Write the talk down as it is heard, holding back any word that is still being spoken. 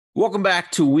Welcome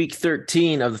back to week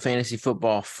 13 of the Fantasy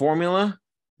Football Formula.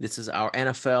 This is our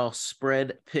NFL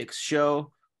spread picks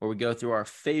show where we go through our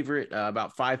favorite,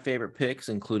 about 5 favorite picks,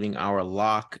 including our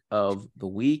lock of the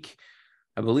week.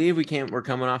 I believe we're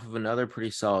coming off of another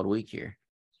pretty solid week here.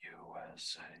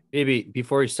 USA. Maybe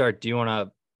before we start, do you want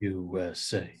to?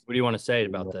 USA. What do you want to say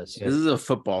about this? This is a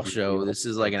football show. This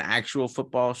is like an actual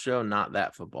football show, not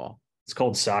that football. It's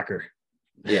called soccer.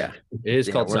 Yeah, It is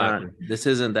called soccer. This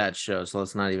isn't that show, so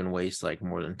let's not even waste like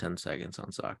more than 10 seconds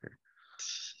on soccer.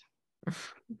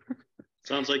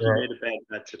 Sounds like you made a bad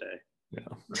bet today.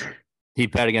 Yeah. He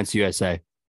bet against USA.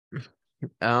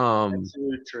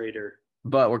 Absolute traitor.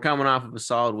 But we're coming off of a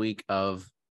solid week of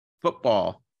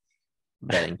football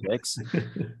betting picks.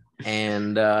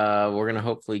 And we're going to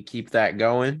hopefully keep that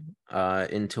going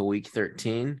into week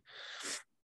 13.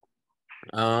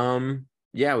 So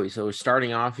we're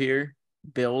starting off here.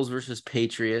 Bills versus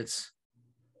Patriots.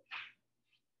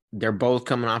 They're both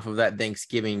coming off of that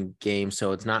Thanksgiving game,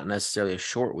 so it's not necessarily a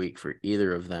short week for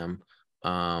either of them.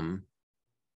 The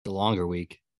longer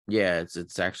week. Yeah,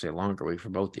 it's actually a longer week for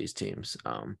both these teams.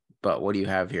 But what do you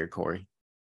have here, Corey?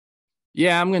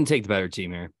 Yeah, I'm going to take the better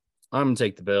team here. I'm going to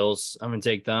take the Bills. I'm going to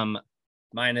take them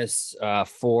minus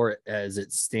 4 as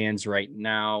it stands right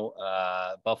now.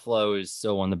 Buffalo is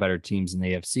still one of the better teams in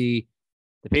the AFC.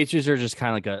 The Patriots are just kind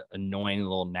of like an annoying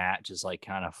little gnat, just like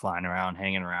kind of flying around,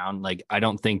 hanging around. Like, I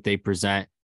don't think they present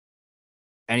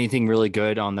anything really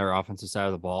good on their offensive side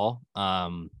of the ball.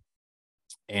 And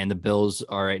the Bills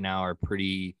right now are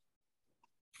pretty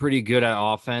good at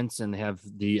offense, and they have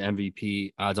the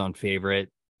MVP odds-on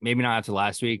favorite. Maybe not after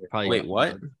last week. Probably. Wait,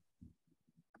 what?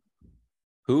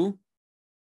 Who?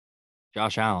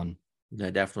 Josh Allen.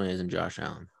 That definitely isn't Josh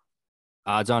Allen.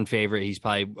 Odds-on favorite. He's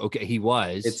probably okay. He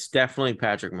was. It's definitely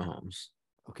Patrick Mahomes.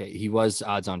 Okay, he was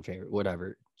odds-on favorite.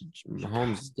 Whatever.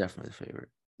 Mahomes is definitely the favorite.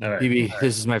 All right. BB,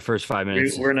 this is my first 5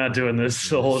 minutes. We're not doing this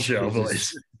the whole show,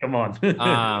 boys. Come on.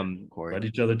 Let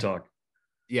each other talk.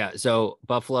 Yeah, so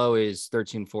Buffalo is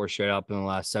 13-4 straight up in the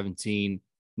last 17.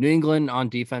 New England on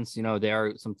defense, they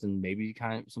are something a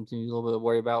little bit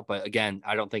worried about. But again,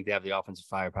 I don't think they have the offensive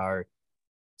firepower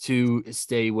to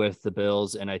stay with the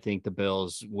Bills. And I think the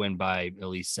Bills win by at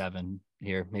least 7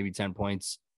 here, maybe 10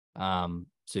 points. So,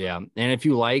 yeah. And if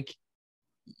you like,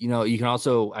 you can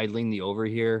also, I lean the over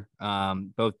here.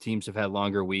 Both teams have had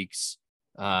longer weeks,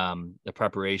 the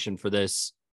preparation for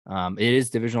this. It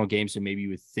is divisional game, so maybe you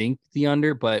would think the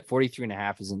under, but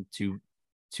 43.5 isn't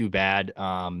too bad.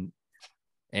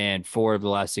 And 4 of the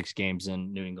last 6 games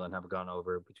in New England have gone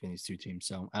over between these two teams.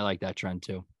 So I like that trend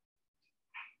too.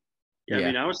 Yeah, I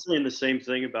mean, I was saying the same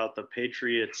thing about the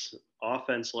Patriots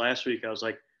offense last week. I was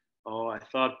like, oh, I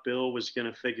thought Bill was going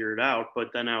to figure it out. But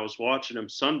then I was watching him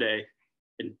Sunday,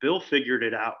 and Bill figured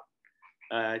it out.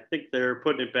 I think they're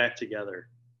putting it back together.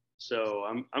 So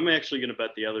I'm actually going to bet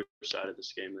the other side of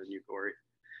this game than you, Corey.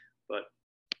 But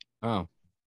I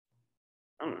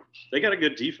don't know. They got a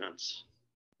good defense.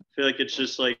 I feel like it's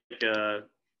just like an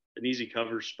easy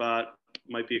cover spot.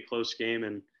 Might be a close game,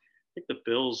 and I think the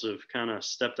Bills have kind of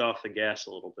stepped off the gas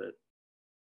a little bit.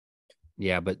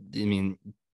 Yeah, but I mean,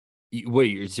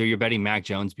 wait, so you're betting Mac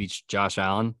Jones beats Josh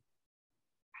Allen?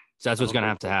 So that's what's going to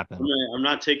have to happen. I'm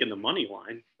not taking the money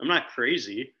line. I'm not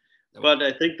crazy, but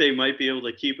I think they might be able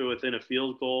to keep it within a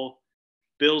field goal.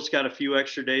 Bills got a few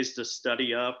extra days to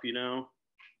study up,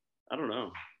 I don't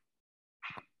know.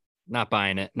 Not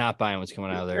buying it. Not buying what's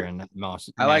coming out of there. And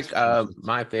I like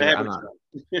my favorite.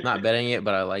 I'm not betting it,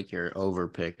 but I like your over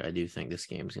pick. I do think this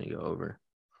game's going to go over.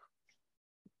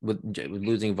 With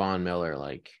losing Von Miller,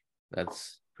 like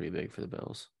that's pretty big for the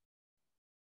Bills.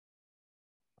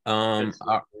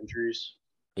 Injuries.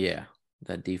 Yeah,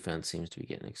 that defense seems to be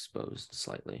getting exposed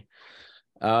slightly.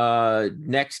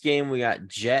 Next game we got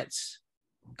Jets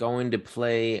going to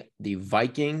play the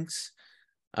Vikings.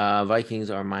 Vikings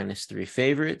are -3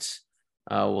 favorites.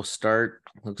 We'll start.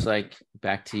 Looks like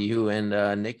back to you and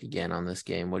Nick again on this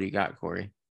game. What do you got,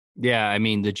 Corey? Yeah, I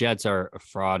mean the Jets are a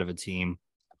fraud of a team.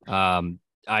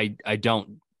 I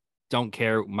don't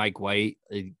care. Mike White,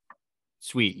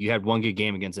 sweet. You had one good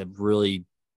game against a really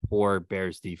poor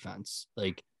Bears defense.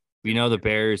 Like the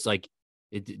Bears. Like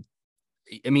it.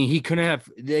 I mean, he couldn't have.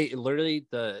 They literally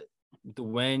the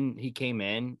when he came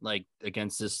in like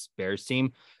against this Bears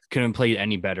team, couldn't play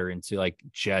any better into like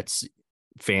Jets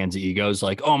fans' egos.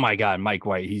 Like, oh my God, Mike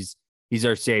White, he's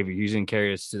our savior. He's gonna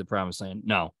carry us to the promised land.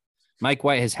 No, Mike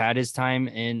White has had his time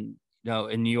in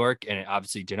New York, and it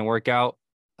obviously didn't work out.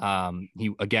 He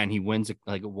wins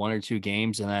like 1 or 2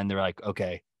 games, and then they're like,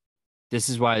 okay, this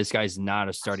is why this guy's not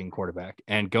a starting quarterback.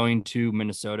 And going to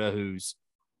Minnesota, who's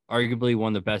arguably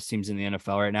one of the best teams in the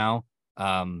NFL right now,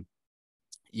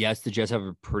 Yes, the Jets have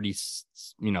a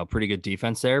pretty good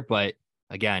defense there, but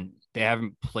again, they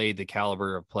haven't played the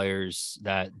caliber of players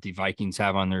that the Vikings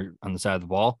have on the side of the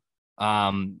ball.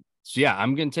 So yeah,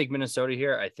 I'm going to take Minnesota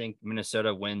here. I think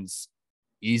Minnesota wins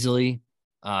easily.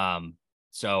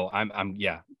 So I'm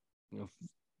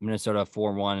Minnesota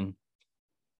 4-1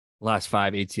 last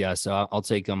 5 ATS. So I'll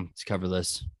take them to cover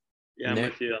this. Yeah, I'm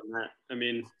with you on that. I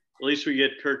mean, at least we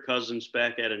get Kirk Cousins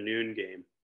back at a noon game.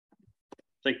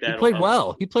 I think that he played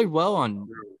well. He played well on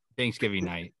Thanksgiving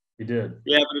night. He did.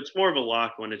 Yeah, but it's more of a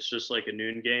lock when it's just like a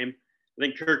noon game. I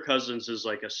think Kirk Cousins is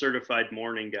like a certified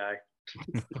morning guy.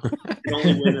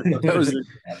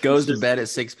 goes to bed at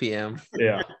 6 p.m.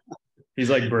 Yeah. He's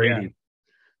like Brady.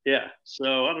 Yeah.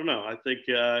 So I don't know. I think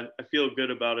I feel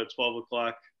good about a 12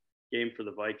 o'clock game for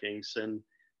the Vikings. And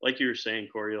like you were saying,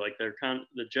 Corey, like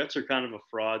the Jets are kind of a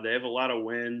fraud. They have a lot of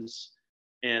wins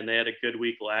and they had a good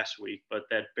week last week, but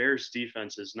that Bears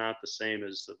defense is not the same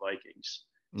as the Vikings.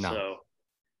 No. So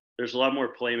there's a lot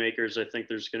more playmakers. I think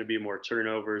there's going to be more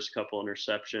turnovers, couple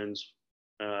interceptions,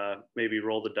 maybe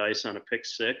roll the dice on a pick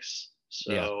six.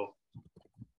 So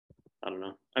I don't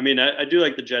know. I mean, I do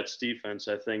like the Jets defense.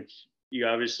 I think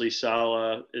obviously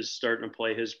Saleh is starting to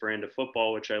play his brand of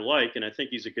football, which I like, and I think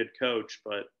he's a good coach,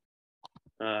 but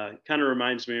kind of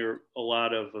reminds me a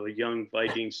lot of a young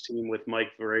Vikings team with Mike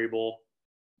Vrabel,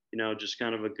 just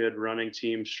kind of a good running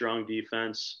team, strong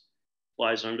defense,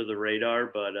 flies under the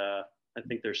radar, but I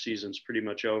think their season's pretty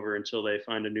much over until they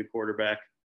find a new quarterback.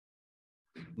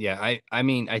 Yeah, I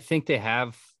mean, I think they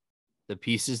have the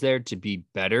pieces there to be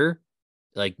better,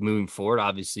 like moving forward.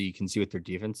 Obviously, you can see what their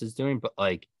defense is doing, but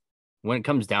like when it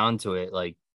comes down to it,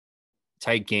 like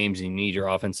tight games, and you need your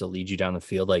offense to lead you down the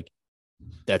field. Like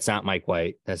that's not Mike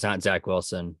White, that's not Zach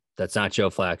Wilson, that's not Joe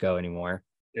Flacco anymore.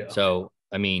 Yeah. So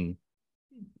I mean,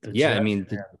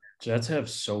 the Jets have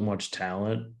so much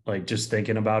talent. Like just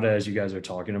thinking about it as you guys are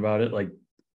talking about it, like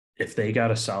if they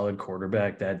got a solid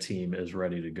quarterback, that team is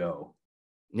ready to go.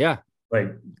 Yeah.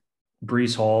 Like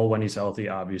Breece Hall when he's healthy,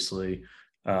 obviously.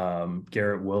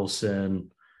 Garrett Wilson,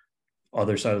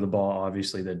 other side of the ball,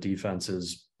 obviously the defense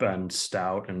has been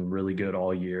stout and really good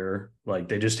all year. Like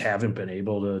they just haven't been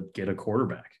able to get a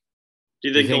quarterback. Do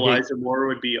you think Elijah Moore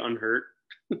would be unhurt?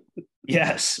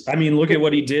 Yes. I mean, look at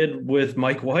what he did with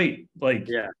Mike White. Like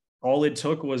all it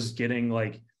took was getting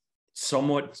like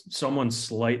someone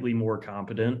slightly more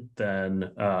competent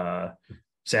than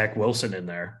Zach Wilson in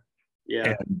there.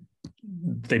 Yeah. And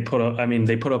they put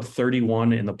up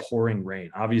 31 in the pouring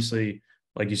rain. Obviously,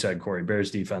 like you said, Corey,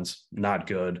 Bears defense, not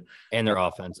good. And their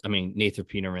offense. I mean, Nathan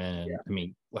Peterman.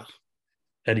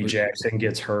 Eddie Jackson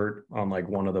gets hurt on like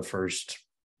one of the first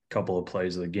couple of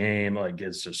plays of the game. Like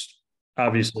it's just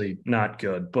obviously not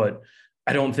good. But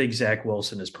I don't think Zach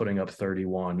Wilson is putting up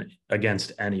 31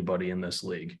 against anybody in this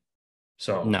league.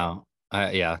 So no.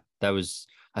 I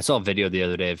saw a video the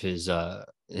other day of his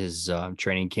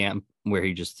training camp where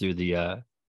he just threw the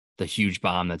huge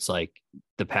bomb that's like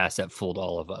the pass that fooled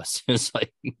all of us. It's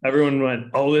like everyone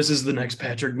went, "Oh, this is the next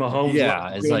Patrick Mahomes."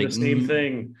 Yeah, it's like the same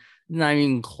thing. Not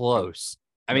even close.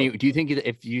 I mean, do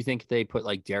you think they put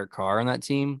like Derek Carr on that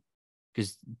team?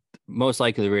 Because most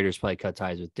likely the Raiders probably cut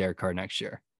ties with Derek Carr next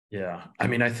year. Yeah, I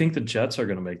mean, I think the Jets are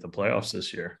going to make the playoffs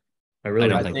this year.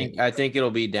 I think it'll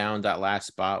be down. That last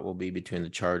spot will be between the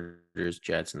Chargers,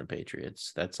 Jets, and the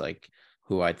Patriots. That's like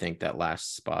who I think that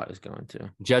last spot is going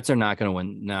to. Jets are not going to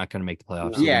win, not going to make the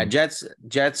playoffs. Yeah, Jets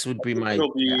would be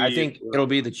I think it'll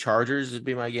be the Chargers would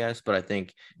be my guess, but I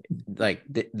think like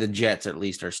the Jets at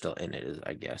least are still in it, is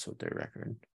I guess with their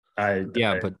record. I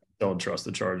don't trust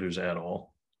the Chargers at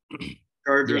all.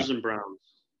 Chargers and Browns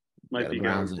might be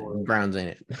Browns in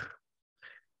it.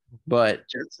 But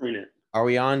Jets in it. Are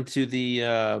we on to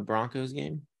the Broncos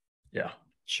game? Yeah.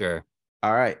 Sure.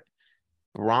 All right.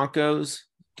 Broncos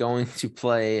going to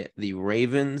play the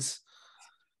Ravens.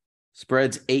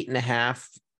 Spreads 8.5.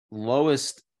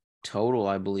 Lowest total,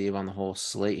 I believe, on the whole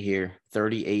slate here.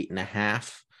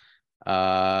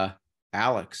 38.5.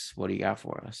 Alex, what do you got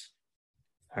for us?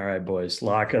 All right, boys.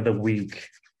 Lock of the week.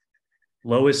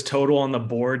 Lowest total on the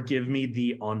board. Give me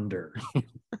the under.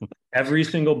 Every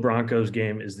single Broncos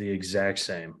game is the exact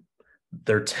same.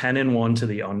 They're 10-1 to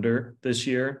the under this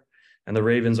year, and the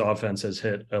Ravens offense has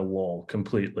hit a wall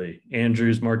completely.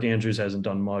 Mark Andrews hasn't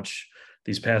done much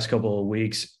these past couple of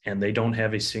weeks, and they don't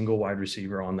have a single wide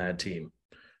receiver on that team.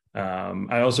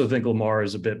 I also think Lamar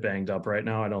is a bit banged up right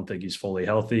now. I don't think he's fully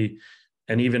healthy,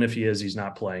 and even if he is, he's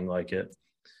not playing like it.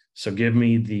 So give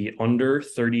me the under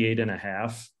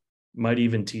 38.5. Might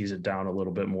even tease it down a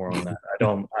little bit more on that.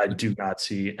 I do not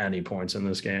see any points in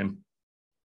this game.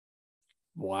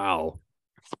 Wow.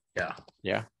 Yeah.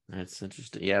 Yeah. That's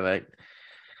interesting. Yeah,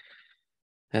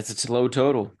 that's a low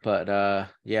total, but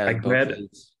yeah, I both grabbed of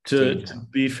these to teams-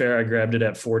 be fair, I grabbed it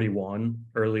at 41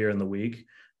 earlier in the week,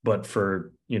 but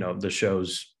for the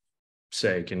show's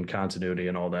sake and continuity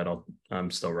and all that,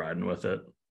 I'm still riding with it.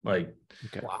 Like,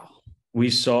 okay. Wow. we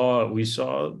saw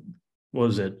what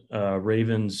was it?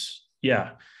 Ravens,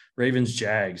 yeah, Ravens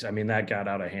Jags. I mean, that got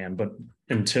out of hand, but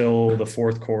until the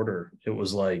fourth quarter, it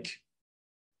was like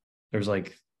there's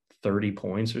like 30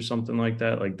 points or something like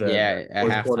that. Like Yeah, the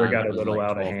at fourth quarter halftime got it a was little like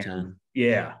out of 12-10. hand.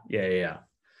 Yeah.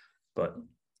 But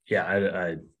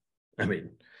yeah, I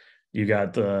mean, you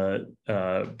got the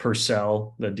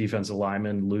Purcell, the defensive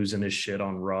lineman, losing his shit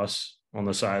on Russ on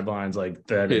the sidelines. Like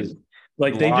that is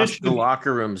like they just the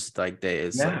locker rooms like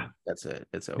it's like Yeah. that's it.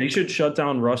 It's over. they should shut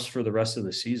down Russ for the rest of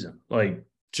the season. Like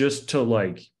just to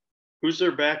like, Who's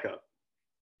their backup?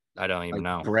 I don't even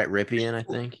know. Brett Ripien, I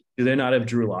think. do they not have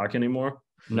Drew Lock anymore?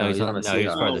 No, he's on not. the No, he's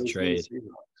Seahawks. part of Oh, the he's on the trade.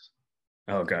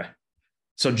 Seahawks. Okay.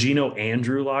 So Gino and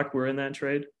Drew Lock were in that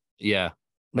trade? Yeah.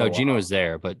 No, Oh, Gino wow. was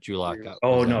there, but Drew Lock got.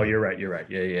 Oh was no, out. you're right.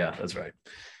 Yeah, that's right.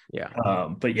 Yeah.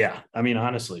 But yeah, I mean,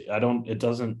 honestly, it's They have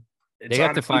to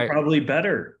honestly fire- probably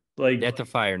better. Like They had to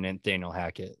fire Nathaniel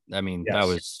Hackett. I mean, Yes. that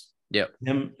was Yep.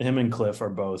 him and Cliff are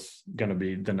both gonna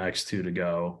be the next two to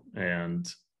go. And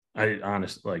I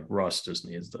honestly like Russ just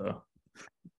needs to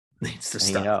Hang it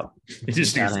stop. up. He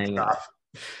just needs Gotta to hang stop.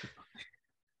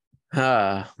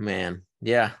 Ah, man.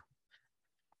 Yeah.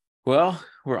 Well,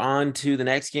 we're on to the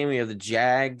next game. We have the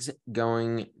Jags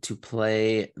going to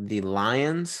play the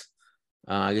Lions.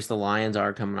 I guess the Lions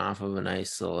are coming off of a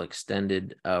nice little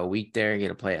extended week there. Going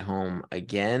to play at home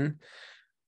again.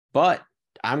 But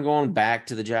I'm going back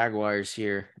to the Jaguars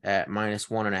here at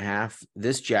 -1.5.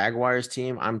 This Jaguars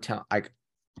team, the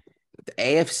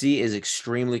AFC is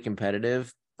extremely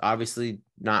competitive. Obviously,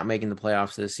 not making the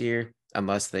playoffs this year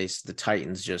unless the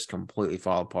Titans just completely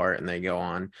fall apart and they go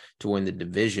on to win the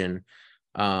division,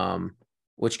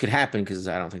 which could happen because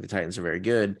I don't think the Titans are very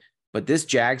good. But this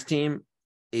Jags team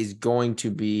is going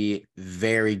to be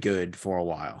very good for a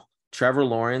while. Trevor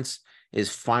Lawrence is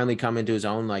finally coming to his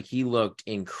own. Like, he looked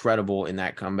incredible in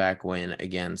that comeback win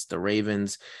against the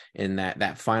Ravens in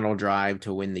that final drive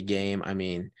to win the game. I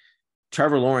mean,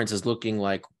 Trevor Lawrence is looking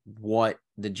like what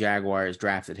the Jaguars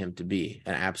drafted him to be,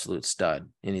 an absolute stud,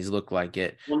 and he's looked like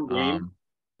it. One game.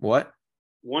 What?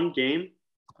 One game.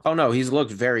 Oh no, he's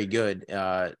looked very good.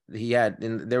 There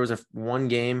was one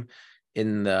game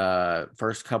in the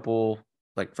first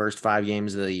 5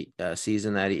 games of the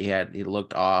season that he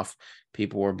looked off.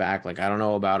 People were back like, I don't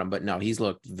know about him, but no, he's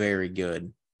looked very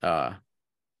good in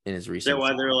his recent. Is that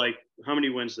why they're like, how many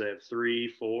wins do they have? 3,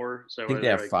 4? I think they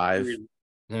have 5.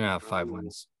 They're not have 5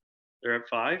 wins. They're at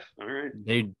 5. All right.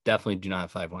 They definitely do not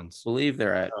have 5 wins. I believe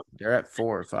they're at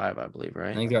 4 or 5, I believe, right?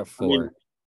 I think they're at 4. I mean,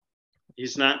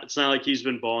 it's not like he's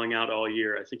been balling out all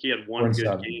year. I think he had one good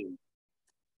 7. game.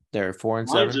 They're 4 and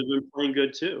Lions 7. have been playing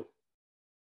good too.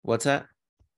 What's that?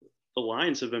 The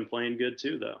Lions have been playing good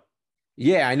too, though.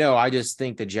 Yeah, I know. I just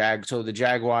think the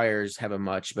Jaguars have a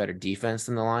much better defense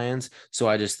than the Lions. So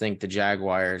I just think the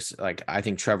Jaguars, I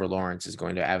think Trevor Lawrence is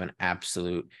going to have an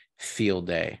absolute field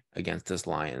day against this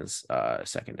Lions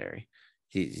secondary.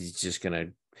 He's just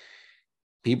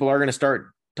people are going to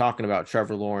start talking about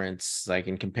Trevor Lawrence,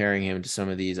 and comparing him to some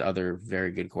of these other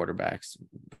very good quarterbacks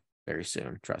very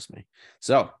soon. Trust me.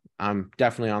 So I'm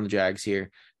definitely on the Jags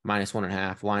here.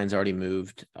 -1.5. Lions already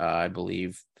moved. I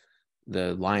believe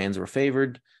the Lions were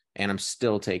favored, and I'm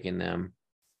still taking them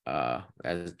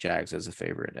as Jags as a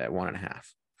favorite at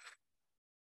 1.5.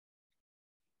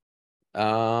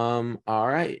 All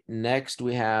right. Next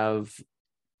we have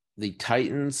the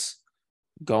Titans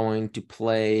going to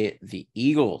play the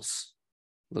Eagles.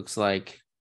 Looks like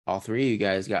all three of you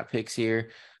guys got picks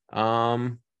here.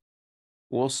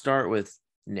 We'll start with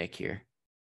Nick here.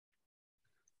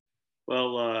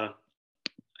 Well,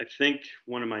 I think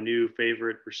one of my new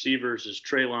favorite receivers is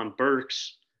Treylon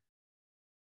Burks.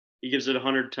 He gives it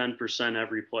 110%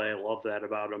 every play. I love that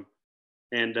about him.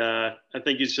 And I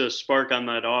think he's a spark on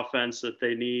that offense that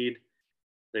they need.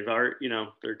 They've already,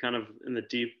 they're kind of in the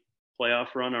deep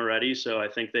playoff run already. So I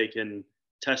think they can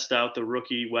test out the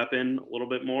rookie weapon a little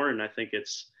bit more. And I think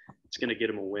it's going to get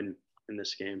him a win in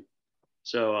this game.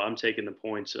 So I'm taking the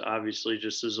points, obviously,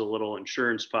 just as a little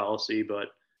insurance policy, but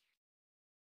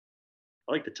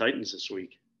I like the Titans this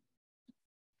week.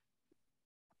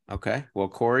 Okay. Well,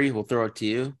 Corey, we'll throw it to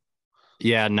you.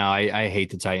 Yeah, no, I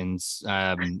hate the Titans.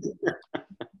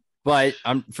 But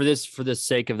for the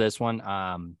sake of this one,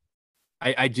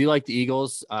 I do like the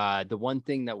Eagles. The one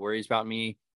thing that worries about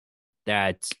me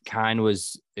that kind of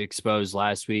was exposed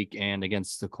last week and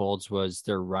against the Colts was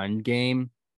their run game.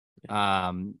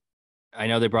 I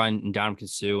know they brought in Ndamukong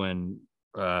Suh and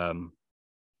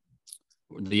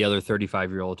the other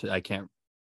 35-year-old. I can't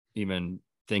even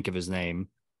think of his name.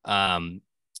 To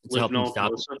help him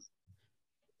stop.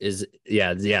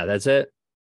 That's it.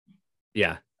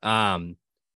 Yeah.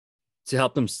 To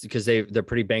help them because they're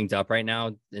pretty banged up right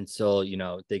now until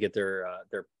they get their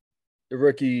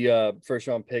rookie first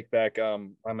round pick back.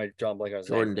 I might John Blake.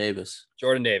 Jordan Davis.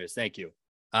 Jordan Davis. Thank you.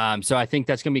 So I think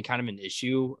that's going to be kind of an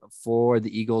issue for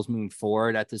the Eagles moving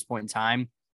forward at this point in time.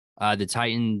 The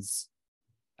Titans,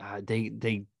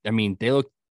 they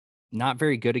look not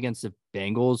very good against the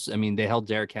Bengals. I mean, they held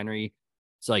Derrick Henry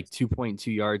to like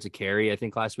 2.2 yards a carry, I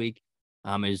think, last week.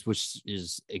 Which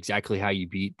is exactly how you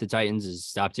beat the Titans is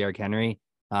stop Derrick Henry.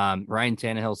 Ryan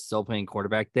Tannehill's still playing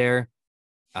quarterback there.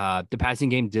 The passing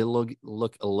game did look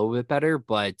a little bit better,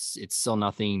 but it's still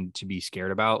nothing to be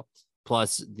scared about.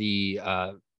 Plus, the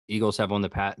Eagles have one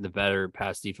of the better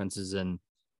pass defenses in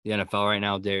the NFL right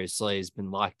now. Darius Slay has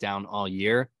been locked down all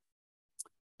year.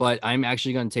 But I'm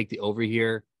actually going to take the over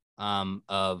here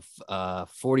of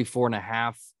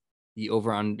 44.5. The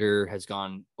over-under has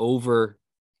gone over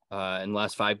in the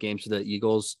last 5 games for the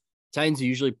Eagles. Titans are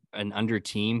usually an under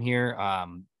team here.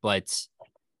 But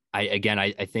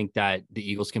I think that the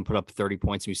Eagles can put up 30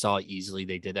 points. We saw easily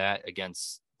they did that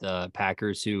against the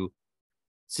Packers, who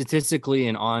statistically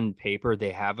and on paper,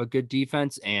 they have a good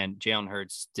defense, and Jalen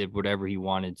Hurts did whatever he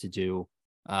wanted to do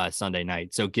Sunday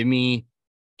night. So give me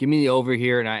the over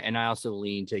here. And I also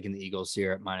lean taking the Eagles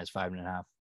here at -5.5.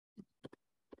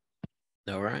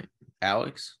 All right.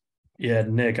 Alex? Yeah,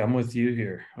 Nick, I'm with you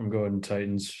here. I'm going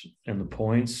Titans and the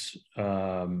points.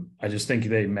 I just think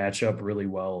they match up really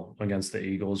well against the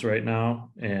Eagles right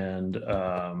now. And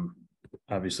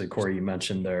obviously, Corey, you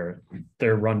mentioned their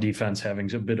run defense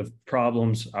having a bit of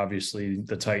problems. Obviously,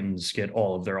 the Titans get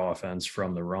all of their offense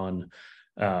from the run.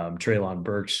 Treylon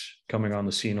Burks coming on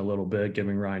the scene a little bit,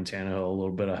 giving Ryan Tannehill a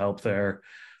little bit of help there.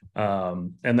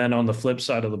 And then on the flip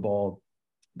side of the ball,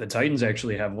 the Titans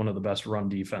actually have one of the best run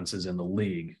defenses in the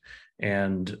league.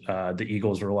 And the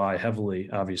Eagles rely heavily,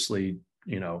 obviously,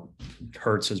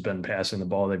 Hurts has been passing the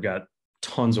ball. They've got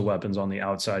tons of weapons on the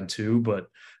outside too, but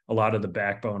a lot of the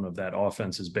backbone of that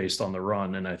offense is based on the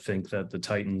run. And I think that the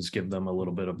Titans give them a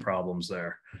little bit of problems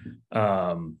there.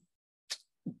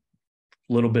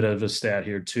 Little bit of a stat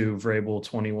here too. Vrabel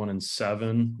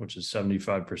 21-7, which is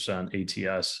 75%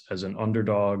 ATS as an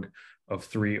underdog of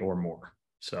 3 or more.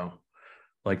 So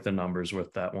like the numbers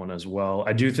with that one as well.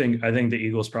 I think the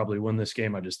Eagles probably win this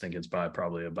game. I just think it's by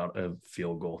probably about a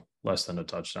field goal, less than a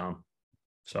touchdown.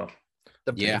 So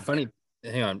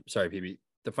hang on. Sorry, PB.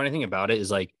 The funny thing about it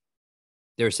is like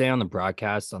they were saying on the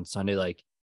broadcast on Sunday, like,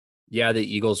 yeah, the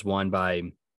Eagles won by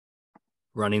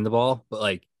running the ball, but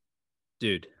like,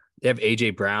 dude, they have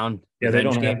AJ Brown. Yeah, they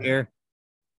don't have here.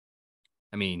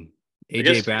 I mean,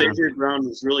 AJ Brown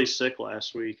was really sick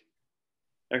last week.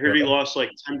 I heard he lost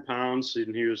like 10 pounds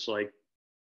and he was like,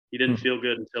 he didn't feel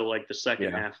good until like the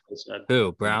second half. They said.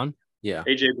 Who, Brown? Yeah.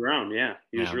 AJ Brown. Yeah.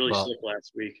 He was really sick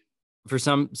last week. For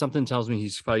something tells me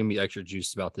he's probably gonna be extra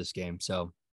juiced about this game.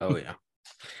 So, oh yeah.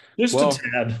 Just a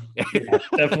tad. Yeah,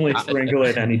 definitely sprinkle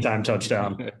it anytime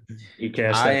touchdown. He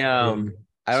cashed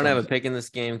I don't have a pick in this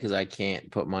game because I can't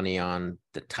put money on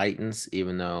the Titans,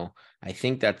 even though I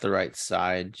think that's the right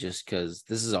side, just because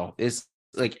it's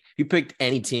like you picked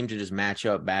any team to just match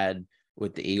up bad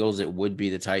with the Eagles, it would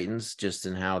be the Titans, just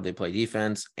in how they play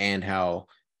defense and how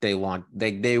they want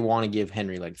to give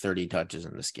Henry like 30 touches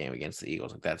in this game against the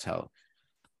Eagles. Like that's how.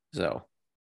 So,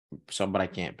 but I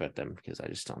can't bet them because I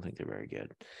just don't think they're very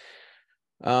good.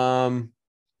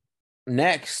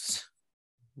 Next,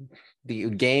 the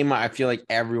game I feel like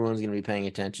everyone's going to be paying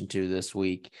attention to this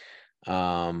week.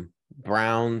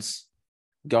 Browns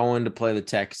going to play the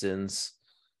Texans.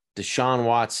 Deshaun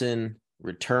Watson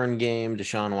return game,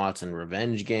 Deshaun Watson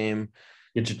revenge game.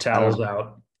 Get your towels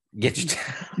out. Get your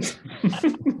towels.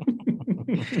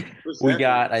 We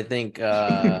got, I think.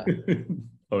 Oh,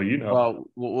 Well,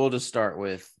 we'll just start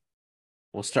with.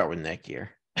 We'll start with Nick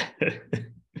here. I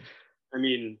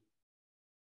mean,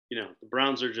 the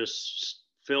Browns are just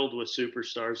filled with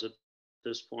superstars at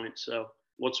this point. So,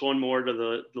 what's one more to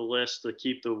the list to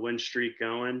keep the win streak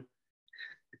going?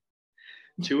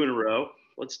 2 in a row.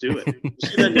 Let's do it.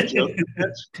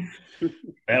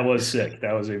 That was sick.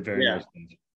 That was a very nice thing.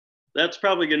 That's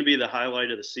probably going to be the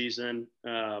highlight of the season.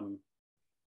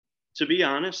 To be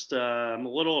honest, I'm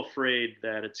a little afraid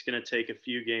that it's going to take a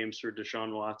few games for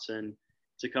Deshaun Watson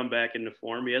to come back into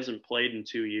form. He hasn't played in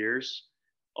 2 years,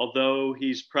 although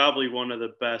he's probably one of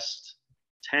the best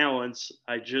talents.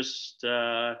 I'm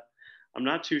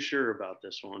not too sure about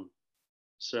this one.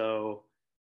 So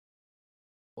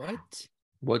What?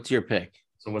 What's your pick?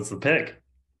 So what's the pick?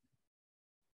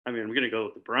 I mean, I'm going to go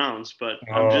with the Browns, but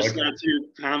Oh, I'm just okay. not too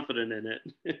confident in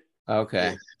it.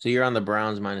 Okay. So you're on the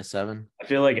Browns -7? I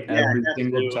feel like Yeah, every I have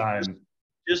single to. time.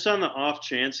 Just on the off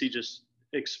chance he just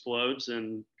explodes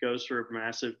and goes for a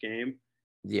massive game.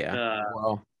 Yeah. Uh,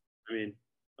 Well, I mean,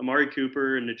 Amari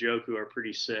Cooper and Njoku are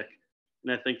pretty sick,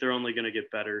 and I think they're only going to get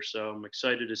better. So I'm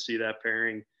excited to see that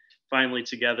pairing finally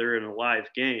together in a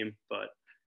live game. But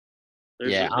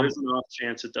yeah, there's an off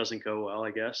chance it doesn't go well, I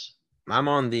guess. I'm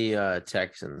on the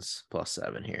Texans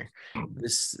 +7 here.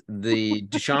 The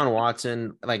Deshaun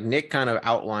Watson, like Nick kind of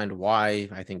outlined why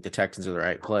I think the Texans are the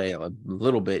right play a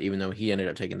little bit, even though he ended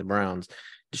up taking the Browns.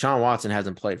 Deshaun Watson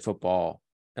hasn't played football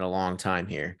in a long time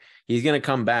here. He's going to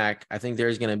come back. I think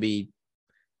there's going to be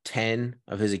 10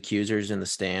 of his accusers in the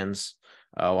stands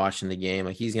watching the game.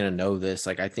 Like he's going to know this.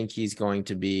 Like I think he's going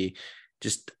to be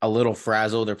just a little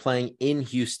frazzled. They're playing in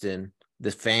Houston.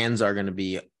 The fans are going to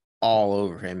be all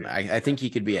over him. I think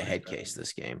he could be a head case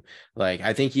this game. Like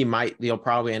I think he'll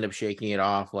probably end up shaking it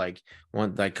off like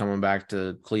coming back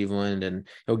to Cleveland, and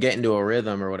he'll get into a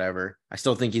rhythm or whatever. I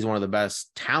still think he's one of the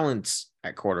best talents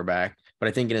at quarterback, but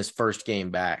I think in his first game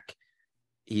back,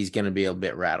 he's going to be a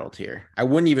bit rattled here. I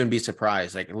wouldn't even be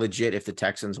surprised. Like legit, if the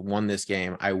Texans won this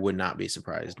game, I would not be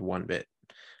surprised one bit.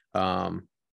 I'm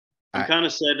kind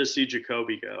of sad to see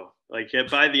Jacoby go. Like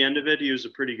by the end of it, he was a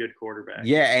pretty good quarterback.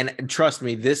 Yeah, and trust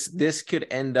me, this could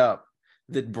end up.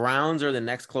 The Browns are the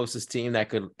next closest team that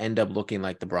could end up looking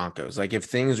like the Broncos. Like if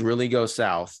things really go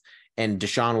south and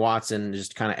Deshaun Watson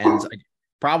just kind of ends, like,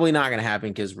 probably not going to happen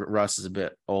because Russ is a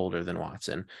bit older than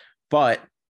Watson. But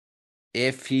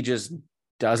if he just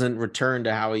doesn't return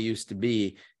to how he used to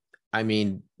be, I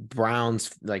mean,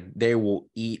 Browns, like they will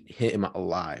eat him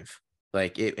alive.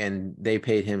 Like it, and they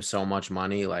paid him so much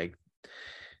money. Like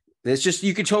it's just,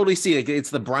 you could totally see it. It's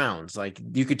the Browns. Like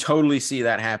you could totally see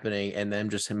that happening and them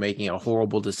just making a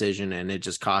horrible decision and it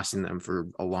just costing them for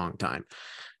a long time.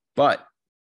 But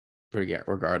forget,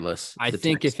 regardless. I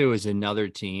think if it was another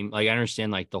team, like I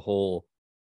understand like the whole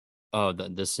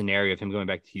the scenario of him going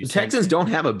back to Houston. The Texans don't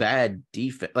have a bad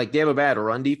defense. Like they have a bad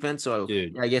run defense. So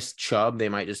dude, I guess Chubb, they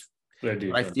might just,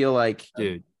 I feel like,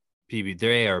 dude, PB,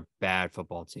 they are a bad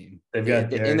football team. They've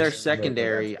got in their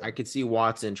secondary. I could see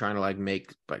Watson trying to like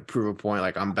prove a point,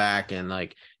 like I'm back, and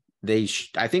like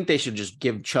I think they should just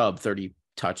give Chubb 30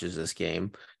 touches this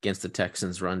game against the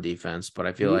Texans run defense. But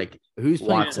I feel like who's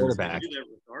playing quarterback?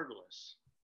 Regardless.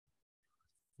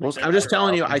 Well, I'm just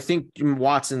telling you, I think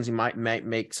Watson's might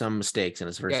make some mistakes in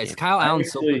his first game. It's Kyle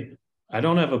Allen. I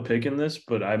don't have a pick in this,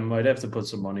 but I might have to put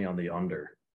some money on the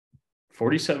under.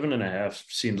 47.5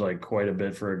 seems like quite a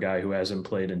bit for a guy who hasn't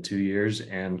played in 2 years,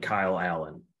 and Kyle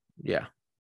Allen. Yeah.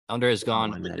 Under has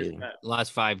gone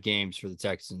last 5 games for the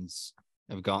Texans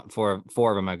have gone four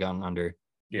of them have gone under.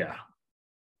 Yeah.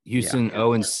 Houston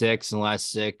 0-6 in the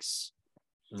last 6.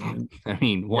 I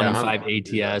mean,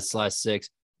 1-5 ATS last 6.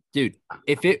 Dude,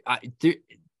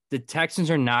 the Texans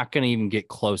are not going to even get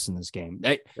close in this game.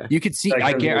 You could see,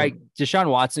 Deshaun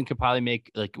Watson could probably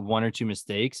make like 1 or 2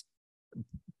 mistakes.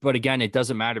 But again, it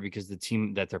doesn't matter because the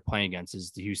team that they're playing against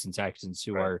is the Houston Texans,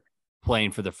 who are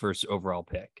playing for the first overall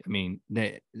pick. I mean,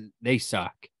 they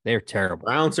suck. They're terrible.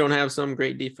 Browns don't have some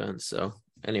great defense. So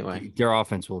anyway, their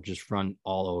offense will just run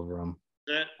all over them.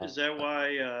 Is that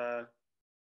why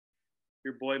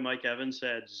your boy Mike Evans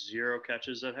had 0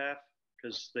 catches at half?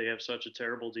 Because they have such a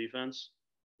terrible defense.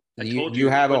 You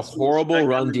have a horrible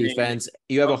run defense.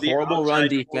 You have a horrible run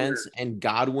defense, and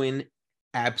Godwin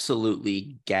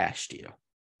absolutely gashed you.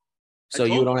 So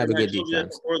you don't have a good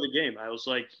defense. Before the game, I was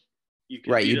like, you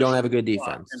don't have a good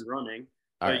defense and running,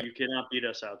 but you cannot beat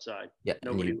us outside. Yeah,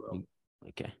 nobody will.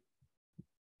 Okay,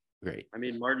 great. I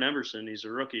mean, Martin Emerson, he's a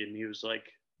rookie, and he was like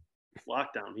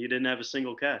lockdown. He didn't have a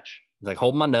single catch. He's like,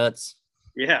 hold my nuts.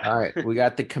 Yeah. All right, we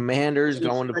got the Commanders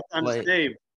going to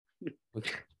play.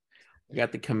 We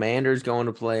got the Commanders going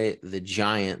to play the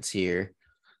Giants here.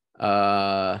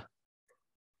 The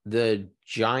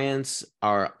Giants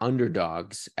are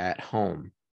underdogs at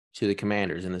home to the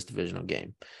Commanders in this divisional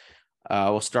game.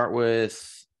 We'll start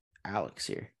with Alex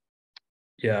here.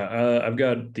 Yeah, I've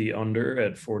got the under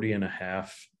at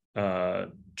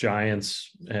 40.5.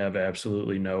 Giants have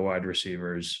absolutely no wide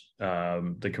receivers.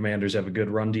 The Commanders have a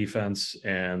good run defense,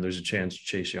 and there's a chance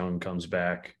Chase Young comes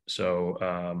back.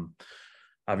 So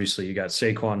obviously you got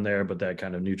Saquon there, but that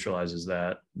kind of neutralizes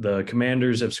that. The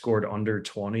Commanders have scored under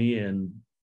 20 in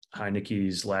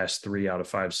Heineke's last 3 out of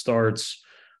 5 starts.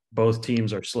 Both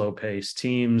teams are slow-paced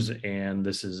teams, and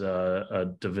this is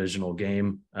a divisional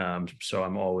game. So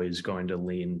I'm always going to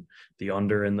lean the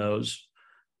under in those.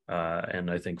 And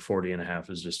I think 40.5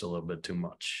 is just a little bit too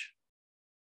much.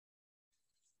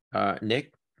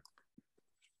 Nick?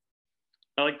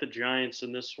 I like the Giants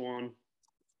in this one.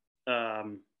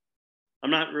 I'm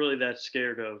not really that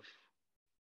scared of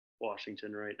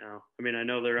Washington right now. I mean, I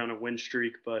know they're on a win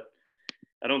streak, but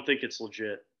I don't think it's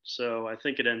legit. So I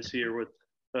think it ends here with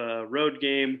a road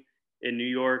game in New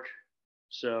York.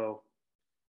 So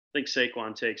I think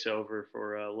Saquon takes over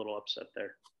for a little upset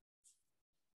there.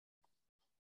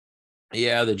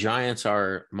 Yeah, the Giants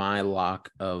are my lock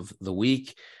of the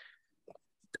week.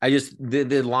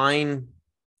 The line,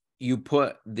 you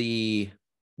put the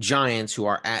Giants, who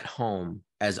are at home,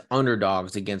 as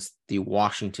underdogs against the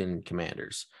Washington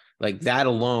Commanders. Like that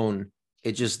alone,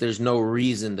 there's no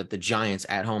reason that the Giants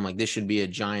at home, like this should be a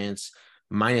Giants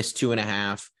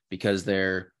 -2.5 because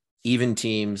they're even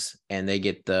teams and they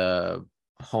get the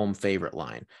home favorite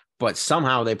line. But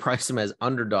somehow they price them as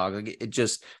underdog. Like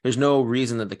there's no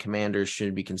reason that the Commanders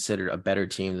should be considered a better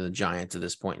team than the Giants at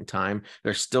this point in time.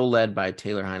 They're still led by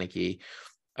Taylor Heinicke.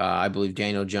 I believe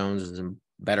Daniel Jones is a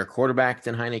better quarterback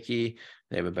than Heinicke.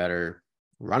 They have a better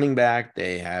running back.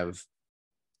 They have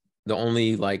the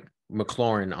only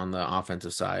McLaurin on the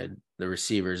offensive side. The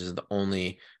receivers is the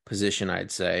only position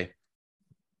I'd say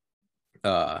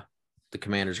the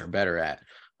Commanders are better at.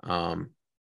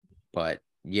 But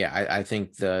yeah, I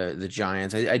think the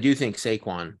Giants, I do think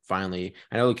Saquon finally,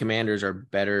 I know the Commanders are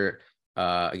better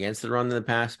against the run in the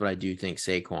past, but I do think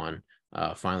Saquon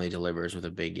finally delivers with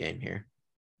a big game here.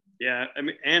 Yeah, I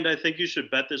mean, and I think you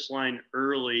should bet this line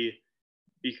early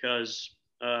because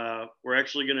we're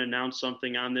actually going to announce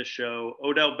something on this show.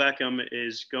 Odell Beckham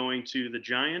is going to the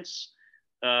Giants.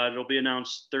 It'll be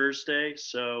announced Thursday,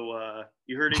 so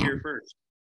you heard it here first.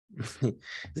 Is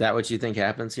that what you think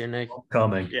happens here, Nick?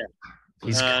 Coming. Yeah.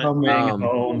 He's coming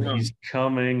home. He's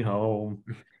coming home.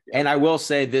 And I will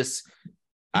say this,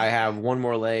 I have one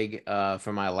more leg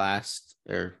for my last,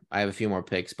 or I have a few more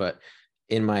picks, but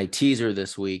in my teaser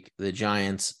this week, the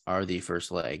Giants are the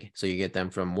first leg. So you get them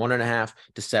from 1.5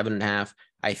 to 7.5.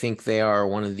 I think they are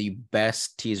one of the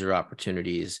best teaser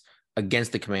opportunities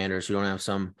against the Commanders, who don't have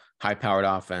some high-powered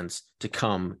offense, to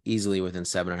come easily within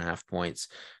 7.5 points.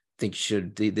 I think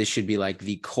this should be like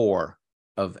the core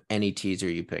of any teaser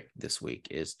you pick this week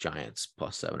is Giants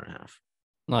plus 7.5. I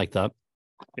like that.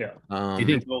 Yeah.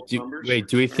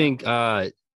 Do we think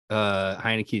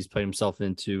Heineke's played himself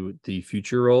into the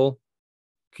future role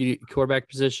quarterback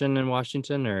position in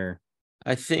Washington, or?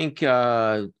 I think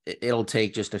it'll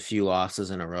take just a few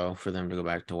losses in a row for them to go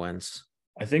back to Wentz.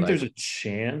 I think there's a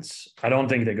chance. I don't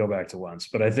think they go back to Wentz,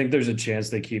 but I think there's a chance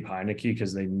they keep Heinicke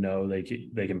because they know they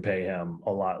can pay him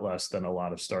a lot less than a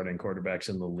lot of starting quarterbacks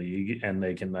in the league, and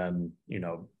they can then,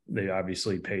 they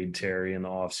obviously paid Terry in the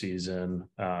offseason,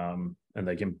 and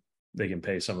they can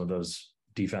pay some of those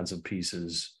defensive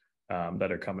pieces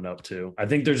that are coming up too. I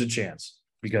think there's a chance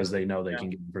because they know they can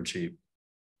get them for cheap.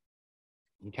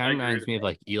 It kind of reminds me of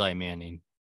like Eli Manning,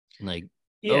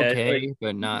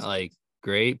 but not like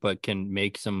great, but can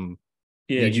make some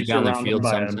you down the field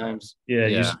sometimes.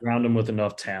 You surround him with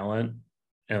enough talent,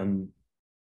 and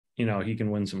he can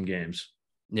win some games.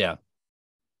 Yeah.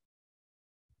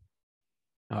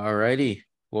 All righty.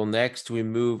 Well, next we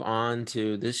move on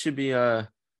to, this should be I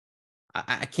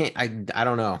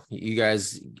don't know. You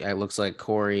guys, it looks like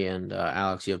Corey and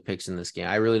Alex, you have picks in this game.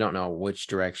 I really don't know which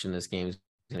direction this game is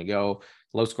going to go.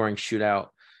 Low scoring shootout.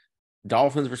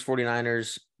 Dolphins versus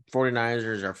 49ers.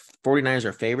 49ers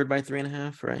are favored by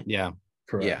 3.5, right? Yeah.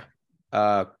 Correct.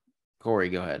 Yeah. Corey,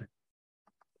 go ahead.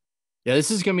 Yeah,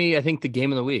 this is going to be, I think, the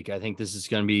game of the week. I think this is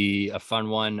going to be a fun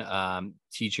one.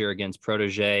 Teacher against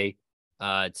protege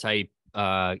type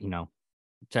of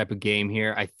game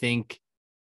here.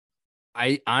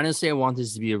 I honestly want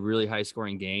this to be a really high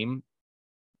scoring game,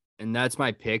 and that's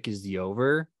my pick, is the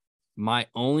over. My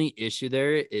only issue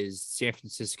there is San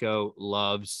Francisco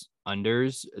loves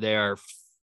unders. They are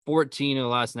 14 of the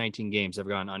last 19 games have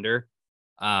gone under,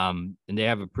 and they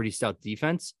have a pretty stout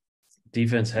defense.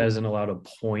 Defense hasn't allowed a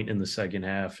point in the second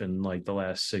half in like the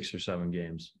last 6 or 7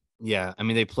 games. Yeah, I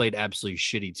mean, they played absolutely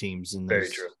shitty teams in this. Very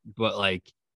true. But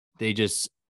they just,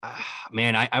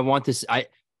 man, I want this. I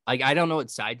don't know what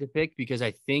side to pick, because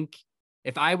I think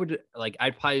if I would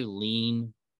I'd probably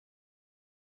lean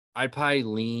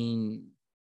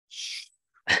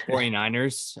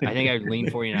 49ers. I think I'd lean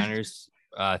 49ers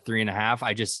 3.5.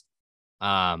 I just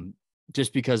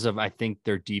because of, I think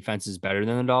their defense is better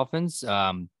than the Dolphins.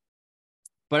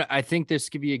 But I think this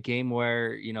could be a game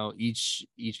where, each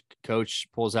coach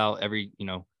pulls out every,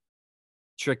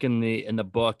 trick in the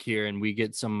book here, and we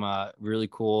get some really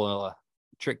cool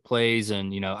trick plays,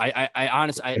 and I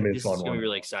honestly, this is going to be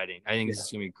really exciting. I think this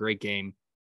is going to be a great game.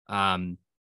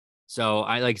 So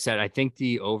like I said, I think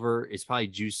the over is probably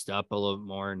juiced up a little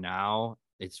more now.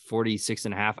 It's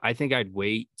 46.5. I think I'd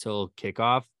wait till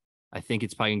kickoff. I think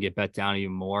it's probably gonna get bet down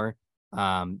even more.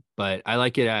 But I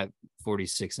like it at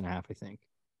 46.5. I think.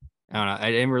 I don't know.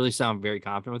 I didn't really sound very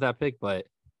confident with that pick, but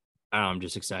I don't know. I'm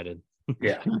just excited.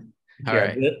 Yeah. All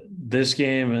right. This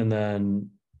game and then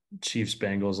Chiefs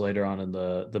Bengals later on in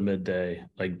the midday.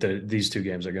 Like these two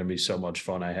games are going to be so much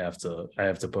fun. I have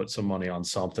to put some money on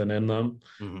something in them.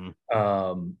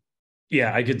 Mm-hmm.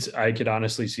 Yeah, I could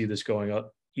honestly see this going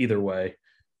up either way.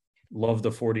 Love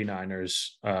the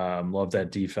 49ers. Love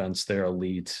that defense. They're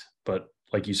elite. But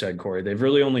like you said, Corey, they've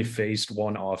really only faced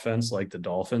one offense like the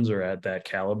Dolphins are at that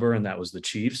caliber, and that was the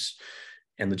Chiefs.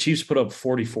 And the Chiefs put up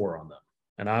 44 on them.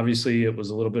 And obviously it was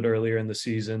a little bit earlier in the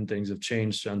season. Things have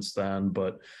changed since then,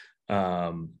 but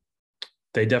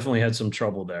they definitely had some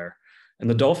trouble there. And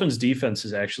the Dolphins defense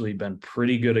has actually been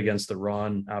pretty good against the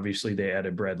run. Obviously they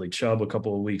added Bradley Chubb a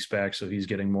couple of weeks back, so he's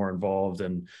getting more involved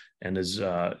and is,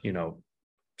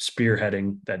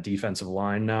 spearheading that defensive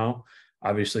line now.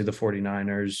 Obviously the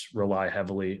 49ers rely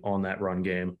heavily on that run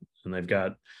game, and they've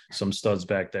got some studs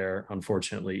back there.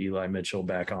 Unfortunately, Eli Mitchell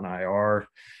back on IR.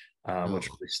 Which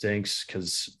really stinks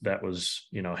because that was,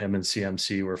 him and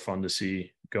CMC were fun to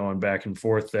see going back and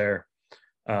forth there.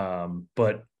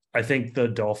 But I think the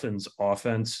Dolphins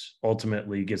offense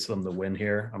ultimately gets them the win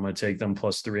here. I'm going to take them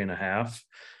plus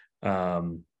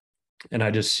 3.5. And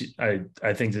I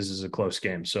think this is a close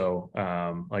game. So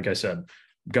like I said,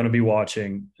 going to be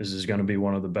watching. This is going to be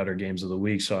one of the better games of the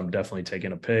week. So I'm definitely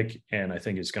taking a pick, and I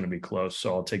think it's going to be close.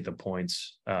 So I'll take the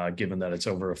points given that it's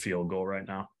over a field goal right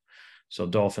now. So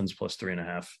Dolphins plus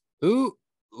 3.5. Who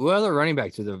other running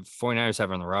back do the 49ers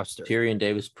have on the roster? Tyrion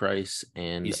Davis-Price,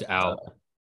 and he's out.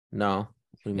 No.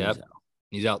 Yep.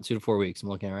 He's out 2 to 4 weeks. I'm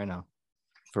looking at it right now.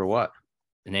 For what?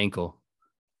 An ankle.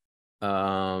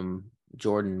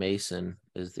 Jordan Mason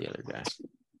is the other guy.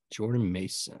 Jordan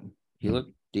Mason. He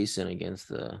looked decent against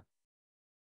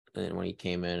when he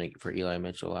came in for Eli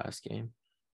Mitchell last game.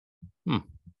 I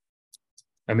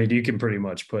mean, you can pretty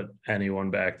much put anyone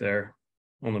back there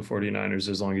on the 49ers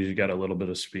as long as you got a little bit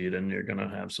of speed, and you're going to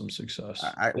have some success.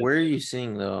 Where are you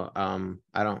seeing, though?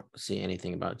 I don't see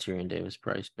anything about Tyrion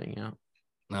Davis-Price being out.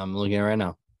 I'm looking at it right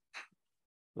now.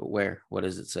 But where? What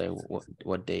does it say?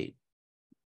 What date?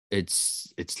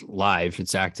 It's live.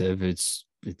 It's active. It's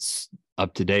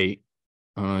up to date.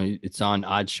 It's on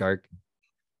OddsShark.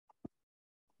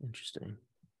 Interesting.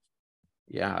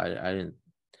 Yeah, I didn't.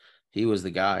 He was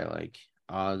the guy, like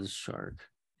OddsShark.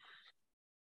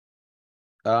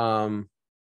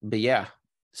 But yeah,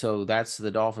 so that's the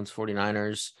Dolphins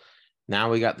 49ers. Now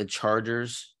we got the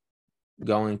Chargers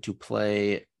going to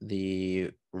play the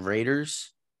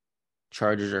Raiders.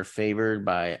 Chargers are favored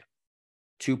by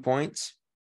 2 points.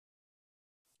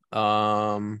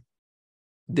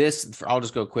 This I'll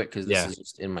just go quick because this is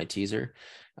just in my teaser.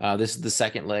 This is the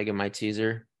second leg of my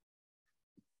teaser.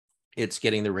 It's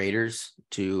getting the Raiders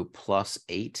to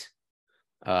 +8.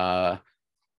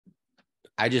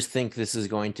 I just think this is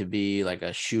going to be like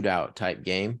a shootout type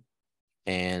game.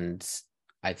 And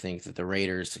I think that the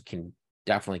Raiders can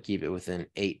definitely keep it within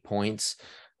 8 points.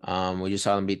 We just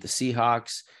saw them beat the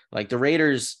Seahawks. Like the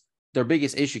Raiders, their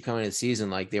biggest issue coming into the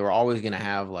season, like they were always going to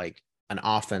have like an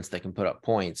offense that can put up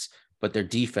points, but their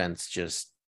defense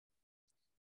just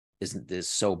is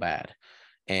so bad.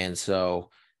 And so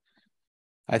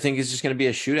I think it's just going to be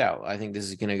a shootout. I think this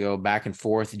is going to go back and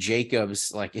forth.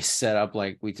 Jacobs is set up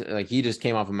like he just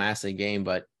came off a massive game,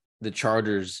 but the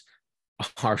Chargers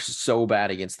are so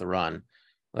bad against the run.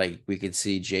 Like we could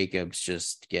see Jacobs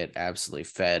just get absolutely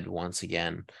fed once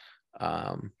again.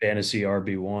 Fantasy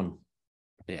RB1.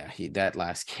 Yeah, that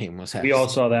last game was. We all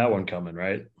saw that one coming,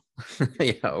 right?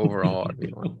 Yeah, overall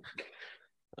RB1.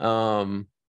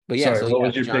 But yeah, sorry, what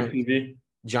was your pick, PV?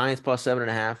 Giants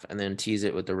 +7.5, and then tease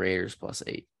it with the Raiders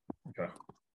 +8. Okay.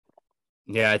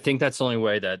 Yeah, I think that's the only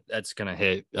way that's gonna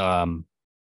hit.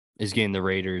 Is getting the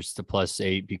Raiders to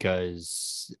 +8,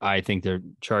 because I think the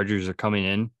Chargers are coming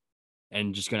in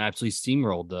and just gonna absolutely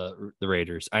steamroll the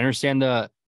Raiders. I understand the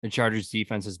Chargers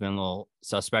defense has been a little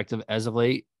suspect as of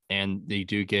late, and they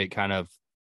do get kind of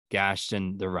gashed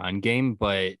in the run game,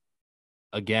 but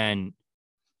again,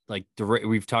 like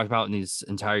we've talked about in this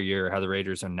entire year how the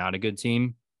Raiders are not a good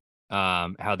team,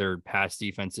 how their pass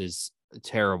defense is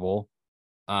terrible,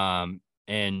 and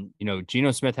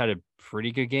Geno Smith had a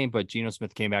pretty good game, but Geno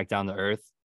Smith came back down to earth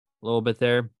a little bit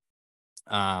there,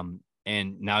 and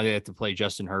now they have to play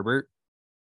Justin Herbert,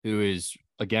 who is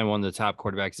again, one of the top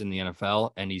quarterbacks in the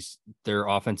NFL, and their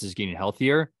offense is getting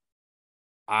healthier.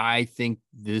 I think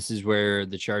this is where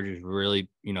the Chargers really,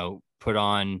 put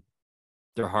on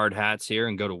their hard hats here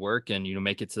and go to work and,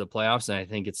 make it to the playoffs. And I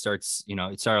think it starts,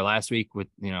 it started last week with,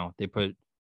 they put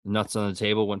nuts on the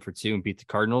table, went for 2 and beat the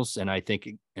Cardinals. And I think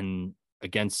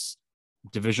against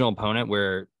divisional opponent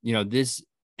where, this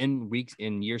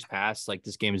in years past, like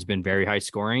this game has been very high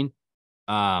scoring.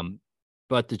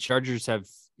 But the Chargers have,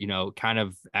 kind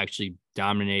of actually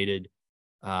dominated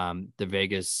the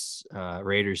Vegas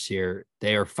Raiders here.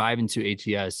 They are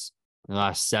 5-2 ATS in the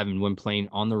last 7 when playing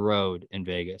on the road in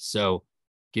Vegas. So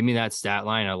give me that stat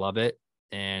line. I love it.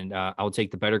 And I'll take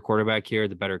the better quarterback here,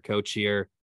 the better coach here,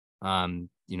 to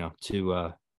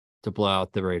blow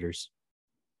out the Raiders.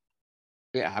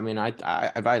 Yeah, I mean, if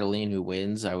I had to lean who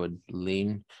wins, I would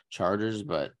lean Chargers,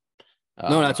 but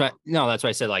that's why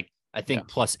I said, like, I think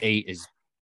 +8 is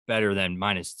better than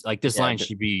minus. Like, this line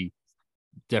should be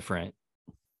different.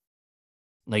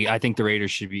 Like, I think the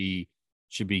Raiders should be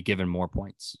given more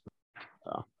points.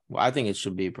 Well, I think it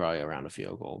should be probably around a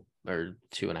field goal or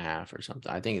 2.5 or something.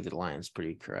 I think the line's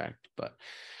pretty correct. But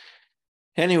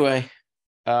anyway,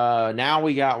 now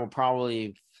we got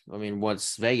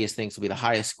what's Vegas thinks will be the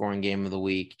highest scoring game of the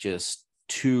week. Just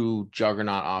 2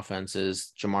 juggernaut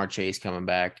offenses. Jamar Chase coming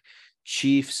back.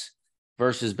 Chiefs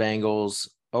versus Bengals.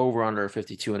 Over under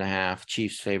 52.5.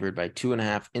 Chiefs favored by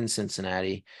 2.5 in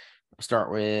Cincinnati. I'll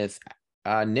start with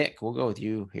Nick. We'll go with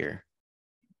you here.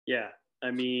 Yeah,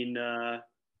 I mean,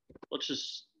 let's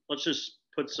just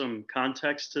put some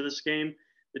context to this game.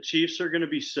 The Chiefs are going to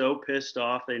be so pissed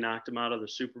off they knocked them out of the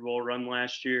Super Bowl run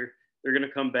last year. They're going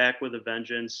to come back with a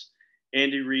vengeance.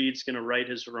 Andy Reid's going to right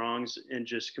his wrongs and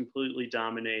just completely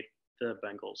dominate the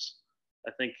Bengals.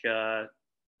 I think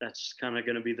that's kind of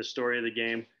going to be the story of the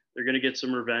game. They're going to get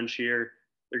some revenge here.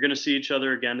 They're going to see each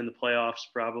other again in the playoffs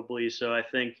probably. So I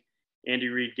think Andy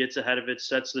Reid gets ahead of it,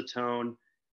 sets the tone,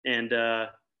 and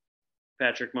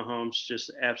Patrick Mahomes just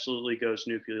absolutely goes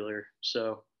nuclear.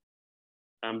 So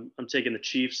I'm taking the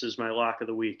Chiefs as my lock of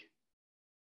the week.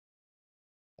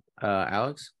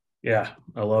 Alex? Yeah,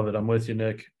 I love it. I'm with you,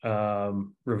 Nick.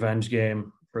 Revenge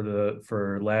game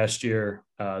for last year.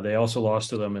 They also lost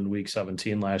to them in week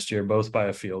 17 last year, both by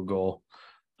a field goal.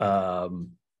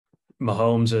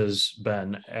 Mahomes has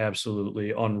been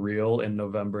absolutely unreal in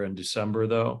November and December,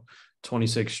 though.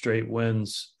 26 straight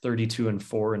wins,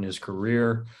 32-4 in his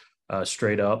career,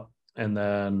 straight up. And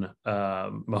then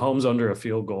Mahomes under a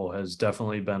field goal has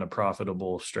definitely been a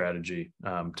profitable strategy,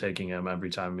 taking him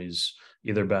every time he's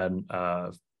either been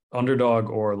underdog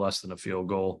or less than a field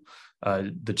goal.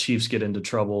 The Chiefs get into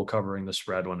trouble covering the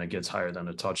spread when it gets higher than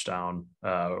a touchdown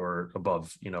or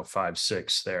above,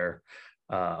 5-6 there.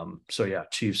 So yeah,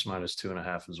 Chiefs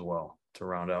 -2.5 as well to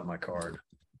round out my card.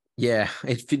 Yeah,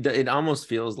 it almost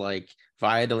feels like if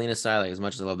I had to lean a side, like as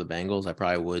much as I love the Bengals, I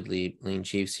probably would lean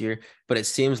Chiefs here. But it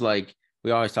seems like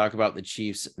we always talk about the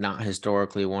Chiefs not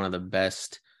historically one of the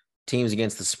best teams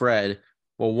against the spread.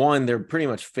 Well, one, they're pretty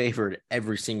much favored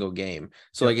every single game.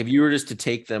 So like if you were just to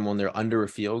take them when they're under a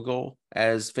field goal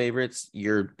as favorites,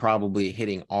 you're probably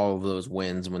hitting all of those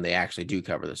wins when they actually do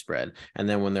cover the spread. And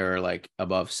then when they're like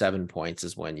above 7 points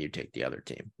is when you take the other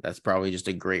team. That's probably just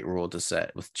a great rule to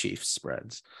set with Chiefs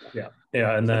spreads. Yeah.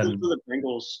 Yeah. And then for the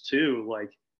Bengals too,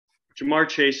 like Jamar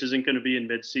Chase isn't going to be in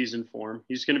midseason form.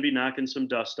 He's going to be knocking some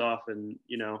dust off, and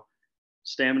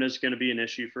stamina is going to be an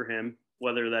issue for him,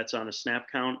 whether that's on a snap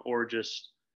count or just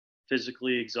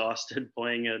physically exhausted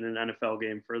playing in an NFL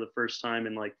game for the first time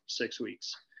in like 6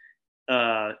 weeks.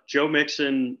 Joe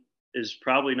Mixon is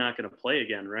probably not going to play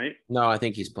again, right? No, I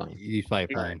think he's playing. He's playing.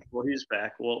 Right. Well, he's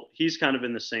back. Well, he's kind of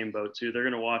in the same boat too. They're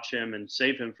going to watch him and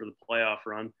save him for the playoff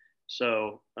run.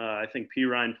 So I think P.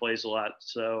 Ryan plays a lot.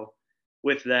 So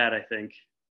with that, I think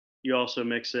you also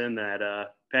mix in that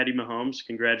Patty Mahomes,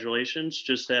 congratulations,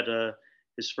 just had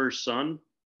his first son.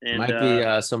 And might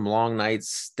be some long nights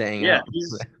staying up.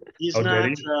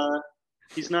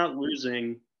 He's not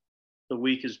losing the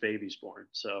week his baby's born.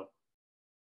 So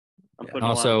I'm putting a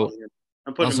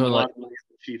lot of money on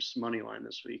the Chiefs money line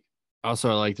this week. Also,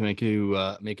 I'd like to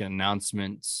make an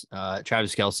announcement.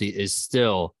 Travis Kelce is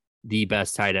still the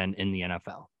best tight end in the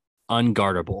NFL.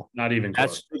 Unguardable. Not even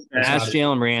close. That's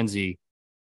Jalen Ramsey.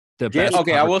 The best.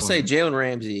 Okay, I will say Jalen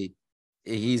Ramsey.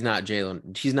 He's not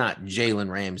Jalen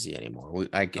Ramsey anymore.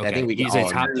 I think we can he's a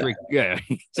top 3. Yeah,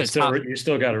 you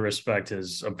still got to respect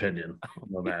his opinion,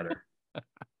 no matter.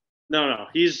 No.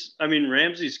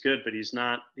 Ramsey's good, but he's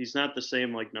not the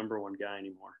same like number 1 guy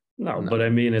anymore. No, but I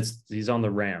mean, he's on the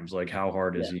Rams. Like, how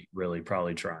hard is he really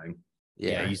probably trying?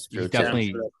 Yeah, he's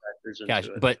definitely. Gosh,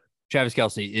 but Travis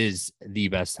Kelce is the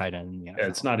best tight end in the NFL. Yeah,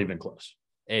 it's not even close.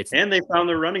 And they found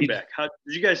their running back. Did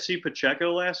you guys see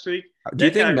Pacheco last week? Do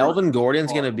you think Melvin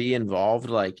Gordon's going to be involved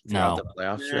throughout the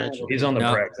playoff stretch? He's on the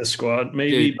practice squad,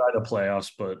 maybe by the playoffs,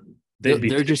 but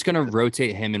they're just going to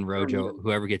rotate him and Rojo,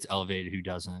 whoever gets elevated, who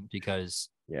doesn't, because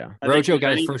yeah, Rojo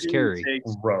got his first carry.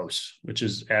 Gross, which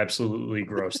is absolutely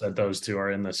gross that those two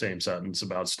are in the same sentence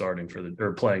about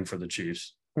playing for the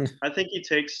Chiefs. I think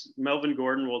Melvin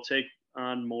Gordon will take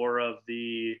on more of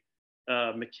the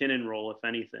McKinnon role, if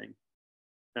anything.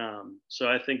 So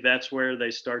I think that's where they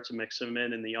start to mix him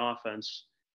in the offense,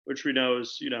 which we know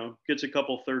is, gets a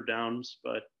couple third downs,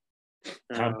 but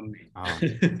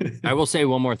I will say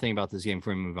one more thing about this game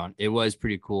before we move on. It was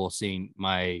pretty cool seeing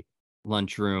my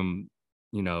lunchroom,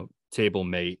 table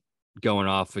mate going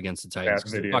off against the Titans.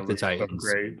 Fuck the Titans.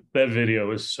 So great. That video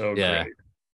was so great.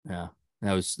 Yeah.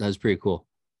 That was pretty cool.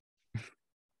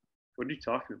 What are you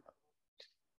talking about?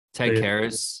 Ted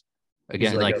Karras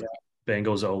again, like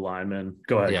Bengals O lineman.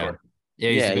 Go ahead. Yeah.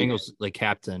 He's the Bengals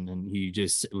captain, and he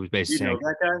just was basically saying,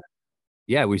 that guy?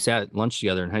 Yeah, we sat at lunch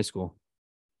together in high school.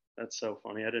 That's so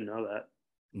funny. I didn't know that.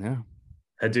 No.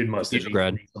 That dude must have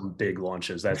eaten some big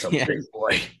lunches. That's a big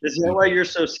boy. Is that why you're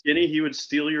so skinny? He would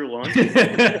steal your lunch? We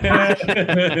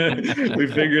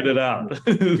figured it out.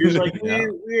 He was like,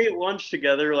 we ate lunch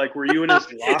together. Like, were you in his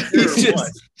locker or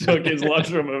what? Took his lunch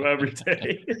from him every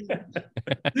day.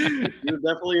 You were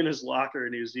definitely in his locker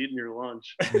and he was eating your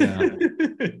lunch. Yeah.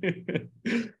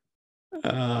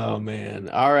 Oh, man.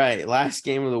 All right. Last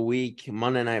game of the week,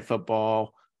 Monday Night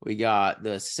Football. We got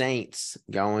the Saints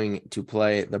going to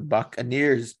play the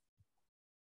Buccaneers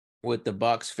with the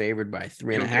Bucs favored by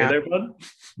 3.5. There, bud?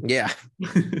 Yeah.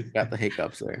 Got the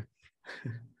hiccups there.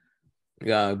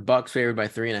 Bucs favored by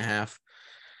 3.5.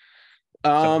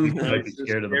 Like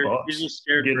scared of the Bucs. He's just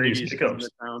scared Brady's coming to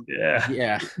town.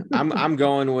 Yeah. I'm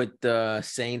going with the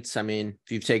Saints. I mean,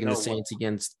 if you've taken the Saints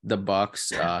against the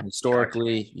Bucs,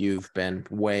 historically, you've been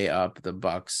way up. The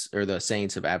Bucs or the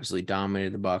Saints have absolutely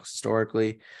dominated the Bucs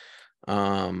historically.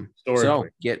 So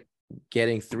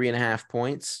getting 3.5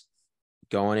 points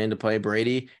going in to play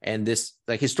Brady, and this,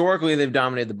 like, historically they've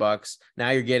dominated the Bucs. Now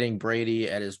you're getting Brady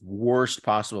at his worst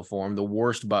possible form, the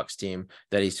worst Bucs team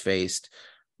that he's faced.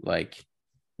 Like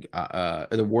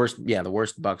the worst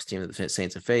Bucs team that the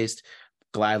Saints have faced.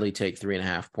 Gladly take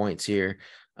 3.5 points here.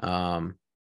 All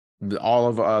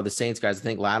of the Saints guys, I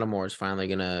think Lattimore is finally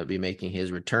going to be making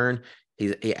his return.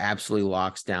 He absolutely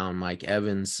locks down Mike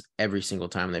Evans every single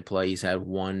time they play. He's had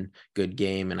one good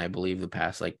game, and I believe the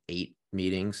past 8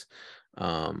 meetings.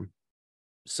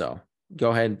 So go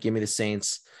ahead and give me the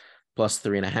Saints plus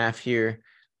 3.5 here.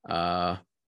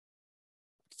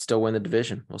 Still win the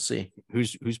division. We'll see.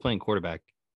 Who's playing quarterback?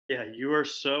 Yeah, you are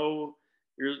so.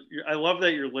 I love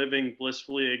that you're living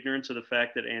blissfully ignorant to the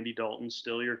fact that Andy Dalton's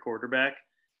still your quarterback.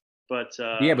 But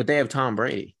but they have Tom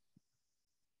Brady,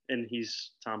 and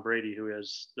he's Tom Brady, who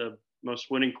has the most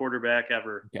winning quarterback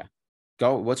ever. Yeah,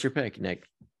 go. What's your pick, Nick?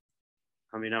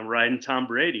 I mean, I'm riding Tom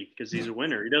Brady because he's a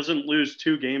winner. He doesn't lose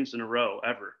 2 games in a row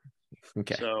ever.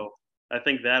 Okay. So I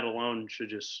think that alone should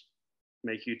just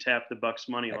make you tap the Bucs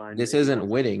money line. This isn't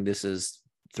winning. This is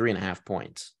 3.5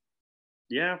 points.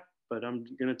 Yeah, but I'm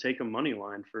going to take a money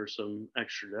line for some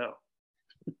extra dough.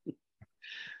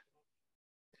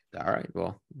 All right.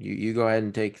 Well, you go ahead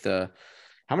and take the.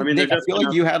 How many? Nick, I feel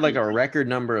like you had a record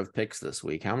number of picks this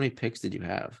week. How many picks did you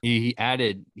have? He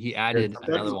added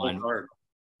another one.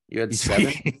 You had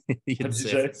 7. He had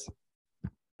 6.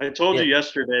 I told you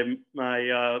yesterday.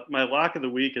 My lock of the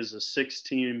week is a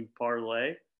 6-team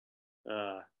parlay.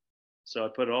 So I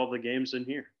put all the games in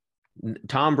here.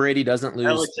 Tom Brady doesn't lose.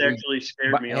 Alex actually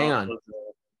scared me off. Hang on.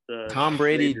 Tom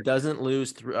Brady doesn't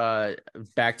lose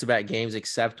back-to-back games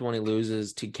except when he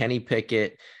loses to Kenny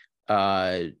Pickett,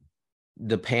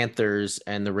 the Panthers,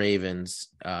 and the Ravens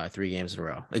 3 games in a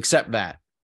row. Except that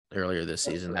earlier this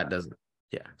season. That doesn't.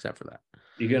 Yeah, except for that.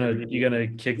 You're gonna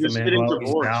kick the man while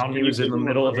he's down. He was in the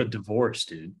middle of a divorce,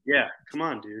 dude. Yeah, come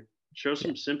on, dude. Show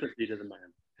some sympathy to the man.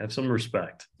 Have some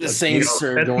respect. The Saints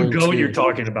are going to. You're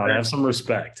talking about. Have some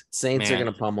respect. Saints are going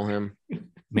to pummel him.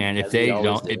 Man, if they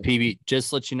don't, PB,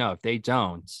 just let you know, if they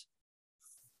don't,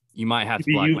 you might have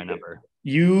to block my number.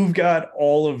 You've got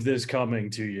all of this coming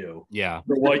to you. Yeah.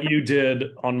 For what you did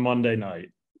on Monday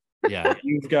night. Yeah.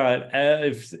 You've got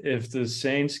if the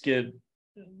Saints get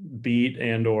beat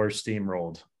and or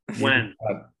steamrolled. When?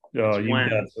 Well,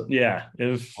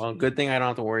 good thing I don't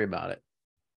have to worry about it.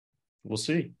 We'll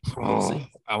see. We'll see.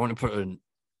 I want to put an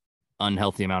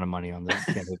unhealthy amount of money on the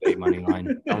Tampa Bay money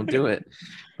line. Don't do it.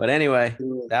 But anyway,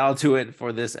 that'll do it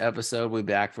for this episode. We'll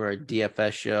be back for our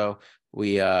DFS show.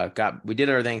 We did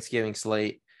our Thanksgiving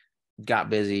slate. got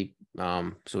busy,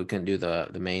 so we couldn't do the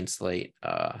main slate.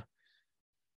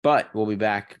 But we'll be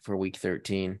back for week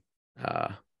 13.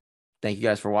 Thank you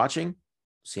guys for watching.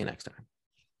 See you next time.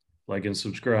 Like and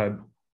subscribe.